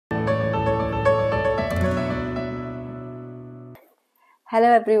Hello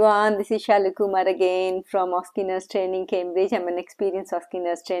everyone, this is Shalu Kumar again from OSCE Nurse Training Cambridge. I'm an experienced OSCE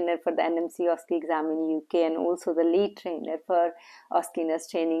Nurse trainer for the NMC OSCE exam in UK and also the lead trainer for OSCE Nurse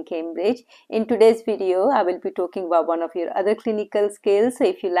Training Cambridge. In today's video, I will be talking about one of your other clinical skills. So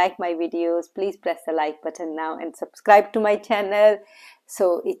if you like my videos, please press the like button now and subscribe to my channel.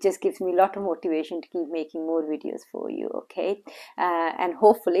 So it just gives me a lot of motivation to keep making more videos for you, okay? And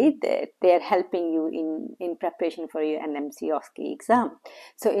hopefully they're helping you in preparation for your NMC OSCE exam.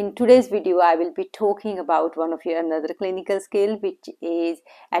 So in today's video, I will be talking about one of your another clinical skill, which is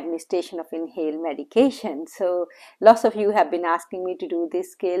administration of inhaled medication. So lots of you have been asking me to do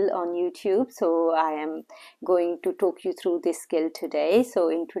this skill on YouTube. So I am going to talk you through this skill today. So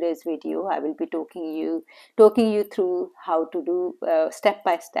in today's video, I will be talking you through how to do step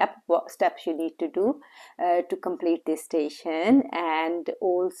by step, what steps you need to do to complete this station, and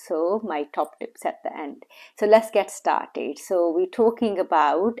also my top tips at the end. So let's get started. So we're talking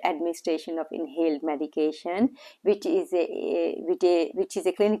about administration of inhaled medication, which is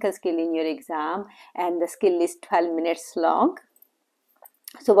a clinical skill in your exam, and the skill is 12 minutes long.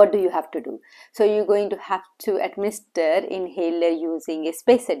 So what do you have to do? So you're going to have to administer inhaler using a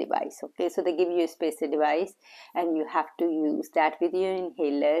spacer device, okay? So they give you a spacer device and you have to use that with your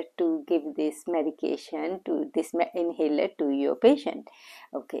inhaler to give this medication to this inhaler to your patient,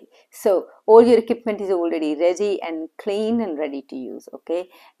 okay? So all your equipment is already ready and clean and ready to use, okay?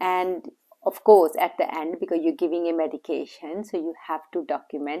 And of course, at the end, because you're giving a medication, so you have to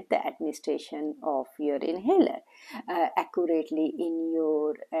document the administration of your inhaler accurately in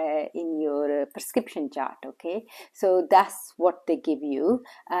your prescription chart, okay? So that's what they give you.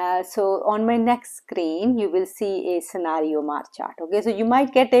 So on my next screen, you will see a scenario mark chart, okay? So you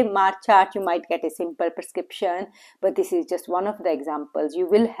might get a mark chart, you might get a simple prescription, but this is just one of the examples. You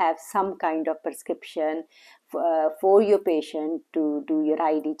will have some kind of prescription for your patient to do your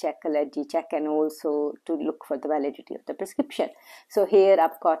ID check, allergy check, and also to look for the validity of the prescription. So here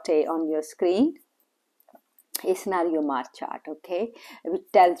I've got on your screen a scenario mark chart, okay, which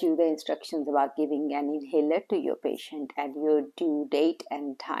tells you the instructions about giving an inhaler to your patient and your due date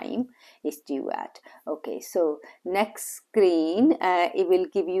and time is due at, okay. So next screen, it will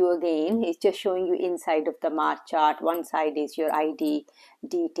give you again, it's just showing you inside of the mark chart. One side is your ID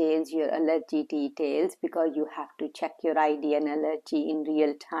details, your allergy details, because you have to check your ID and allergy in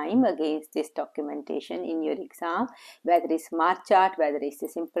real time against this documentation in your exam, whether it's mark chart, whether it's a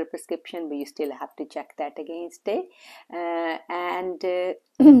simple prescription, but you still have to check that against it.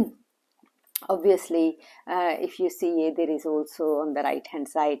 Obviously, if you see, there is also on the right hand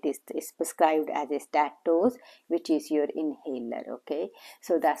side is prescribed as a stat dose, which is your inhaler, okay?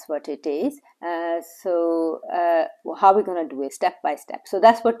 So that's what it is. How are we going to do it step by step? So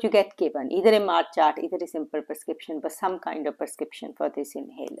that's what you get given, either a mark chart, either a simple prescription, but some kind of prescription for this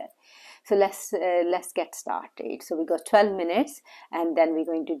inhaler. So let's get started. So we got 12 minutes, and then we're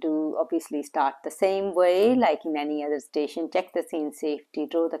going to do, obviously, start the same way like in any other station. Check the scene safety,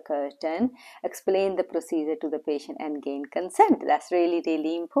 draw the curtain, explain the procedure to the patient, and gain consent. That's really,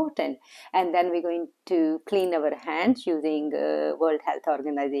 really important. And then we're going to clean our hands using World Health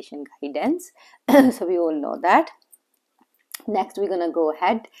Organization guidance. So we all know that. Next, we're going to go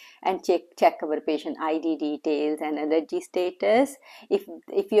ahead and check our patient ID details and allergy status.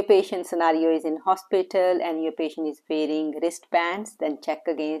 If your patient scenario is in hospital and your patient is wearing wristbands, then check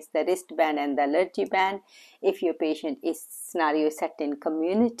against the wristband and the allergy band. If your patient is scenario set in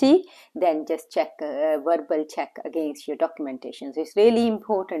community, then just check verbal check against your documentation. So it's really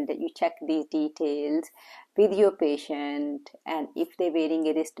important that you check these details with your patient, and if they're wearing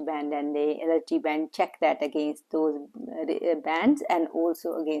a wristband and the allergy band, check that against those bands and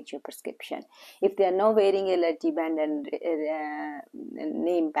also against your prescription. If they are not wearing allergy band and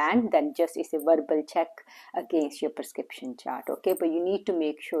name band, then just it's a verbal check against your prescription chart, okay? But you need to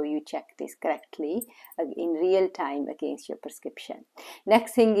make sure you check this correctly in real time against your prescription.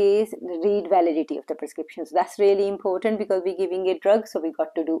 Next thing is read validity of the prescription. So that's really important because we're giving a drug, so we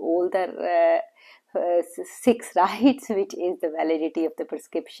got to do all the 6 rights, which is the validity of the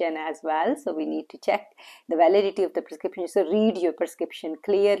prescription as well. So we need to check the validity of the prescription. So read your prescription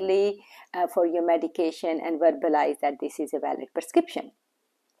clearly for your medication and verbalize that this is a valid prescription.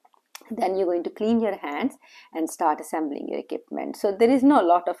 Then you're going to clean your hands and start assembling your equipment. So there is no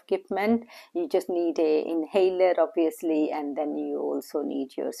lot of equipment. You just need a inhaler, obviously, and then you also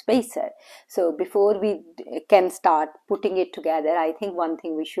need your spacer. So before we can start putting it together, I think one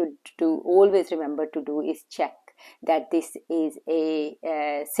thing we should do, always remember to do, is check that this is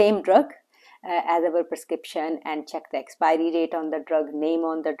a same drug as our prescription and check the expiry date on the drug, name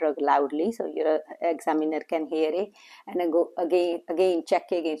on the drug loudly so your examiner can hear it, and then go again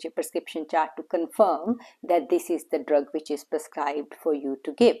check against your prescription chart to confirm that this is the drug which is prescribed for you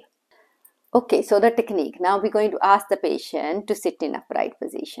to give. Okay, so the technique. Now we're going to ask the patient to sit in upright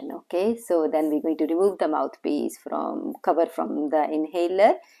position. Okay, so then we're going to remove the mouthpiece from cover from the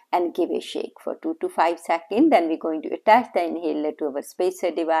inhaler and give a shake for 2 to 5 seconds. Then we're going to attach the inhaler to our spacer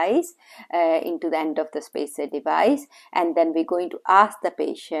device, into the end of the spacer device, and then we're going to ask the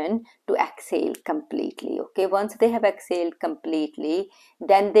patient to exhale completely. Okay, once they have exhaled completely,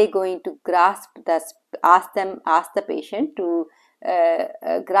 then they're going to ask the patient to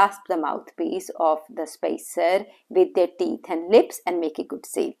grasp the mouthpiece of the spacer with their teeth and lips and make a good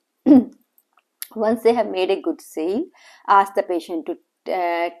seal. Once they have made a good seal, ask the patient to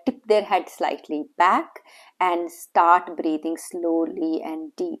tip their head slightly back and start breathing slowly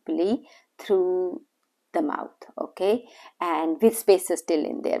and deeply through the mouth, okay, and with spacer still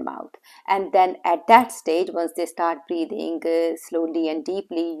in their mouth. And then at that stage, once they start breathing slowly and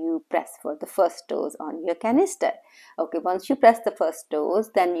deeply, you press for the first dose on your canister. Okay, once you press the first dose,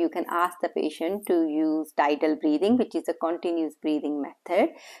 then you can ask the patient to use tidal breathing, which is a continuous breathing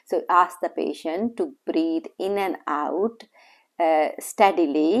method. So ask the patient to breathe in and out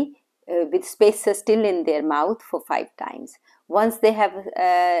steadily with spacer still in their mouth for 5 times. Once they have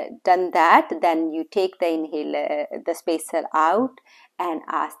done that, then you take the inhaler, the spacer out, and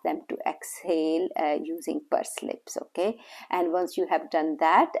ask them to exhale using pursed lips. Okay, and once you have done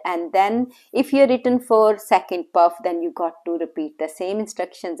that, and then if you're written for second puff, then you got to repeat the same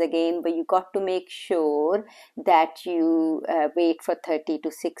instructions again, but you got to make sure that you wait for 30 to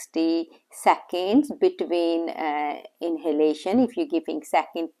 60 seconds between inhalation if you're giving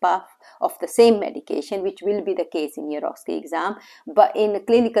second puff of the same medication, which will be the case in your OSCE exam. But in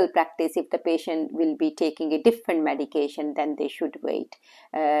clinical practice, if the patient will be taking a different medication, then they should wait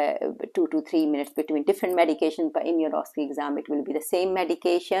 2 to 3 minutes between different medications. But in your OSCE exam, it will be the same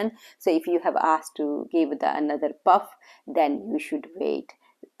medication. So if you have asked to give another puff, then you should wait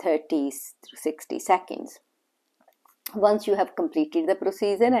 30 to 60 seconds. Once you have completed the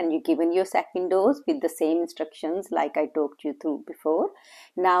procedure and you've given your second dose with the same instructions like I talked you through before,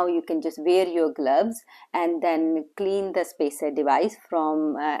 now you can just wear your gloves and then clean the spacer device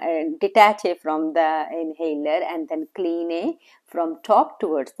from, detach it from the inhaler and then clean it from top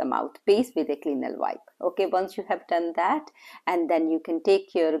towards the mouthpiece with a cleaner wipe. Okay, once you have done that, and then you can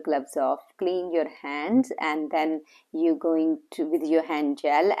take your gloves off, clean your hands, and then you're going to with your hand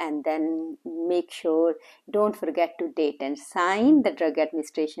gel, and then make sure, don't forget to date and sign the drug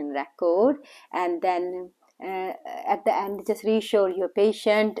administration record, and then at the end just reassure your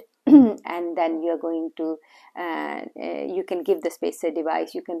patient and then you're going to you can give the spacer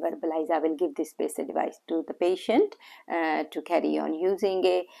device, you can verbalize, I will give this spacer device to the patient to carry on using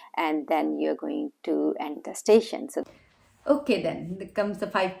it, and then you're going to end the station. So okay, then comes the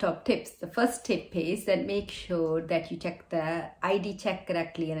 5 top tips. The first tip is that make sure that you check the ID check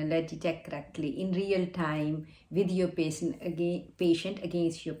correctly and allergy check correctly in real time with your patient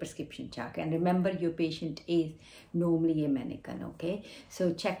against your prescription chart. And remember, your patient is normally a mannequin, okay?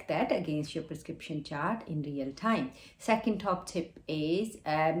 So check that against your prescription chart in real time. Second top tip is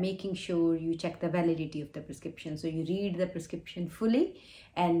making sure you check the validity of the prescription. So you read the prescription fully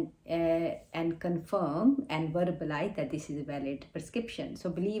and confirm and verbalize that this is a valid prescription. So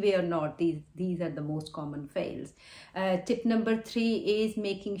believe it or not, these are the most common fails. Tip number 3 is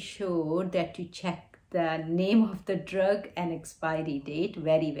making sure that you check the name of the drug and expiry date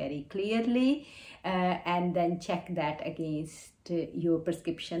very clearly, and then check that against your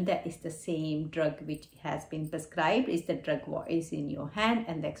prescription that is the same drug which has been prescribed, is the drug what is in your hand,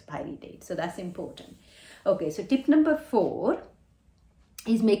 and the expiry date. So that's important. Okay, so tip number 4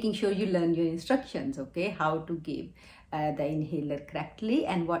 is making sure you learn your instructions, okay, how to give the inhaler correctly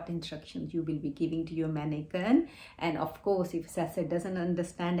and what instructions you will be giving to your mannequin. And of course, if assessor doesn't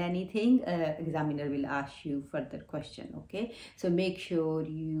understand anything, examiner will ask you further question, okay? So make sure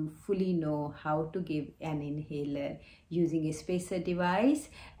you fully know how to give an inhaler using a spacer device,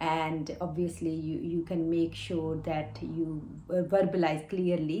 and obviously you can make sure that you verbalize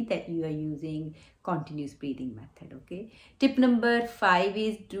clearly that you are using continuous breathing method, okay? Tip number 5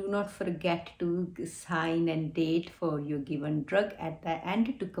 is do not forget to sign and date for your given drug at the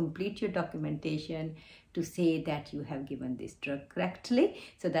end to complete your documentation to say that you have given this drug correctly.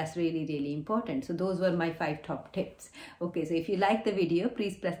 So that's really important. So those were my 5 top tips. Okay, so if you like the video,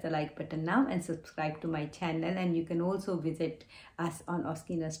 please press the like button now and subscribe to my channel, and you can also visit us on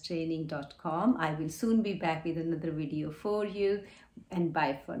OSCEnerstraining.com. I will soon be back with another video for you, and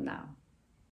bye for now.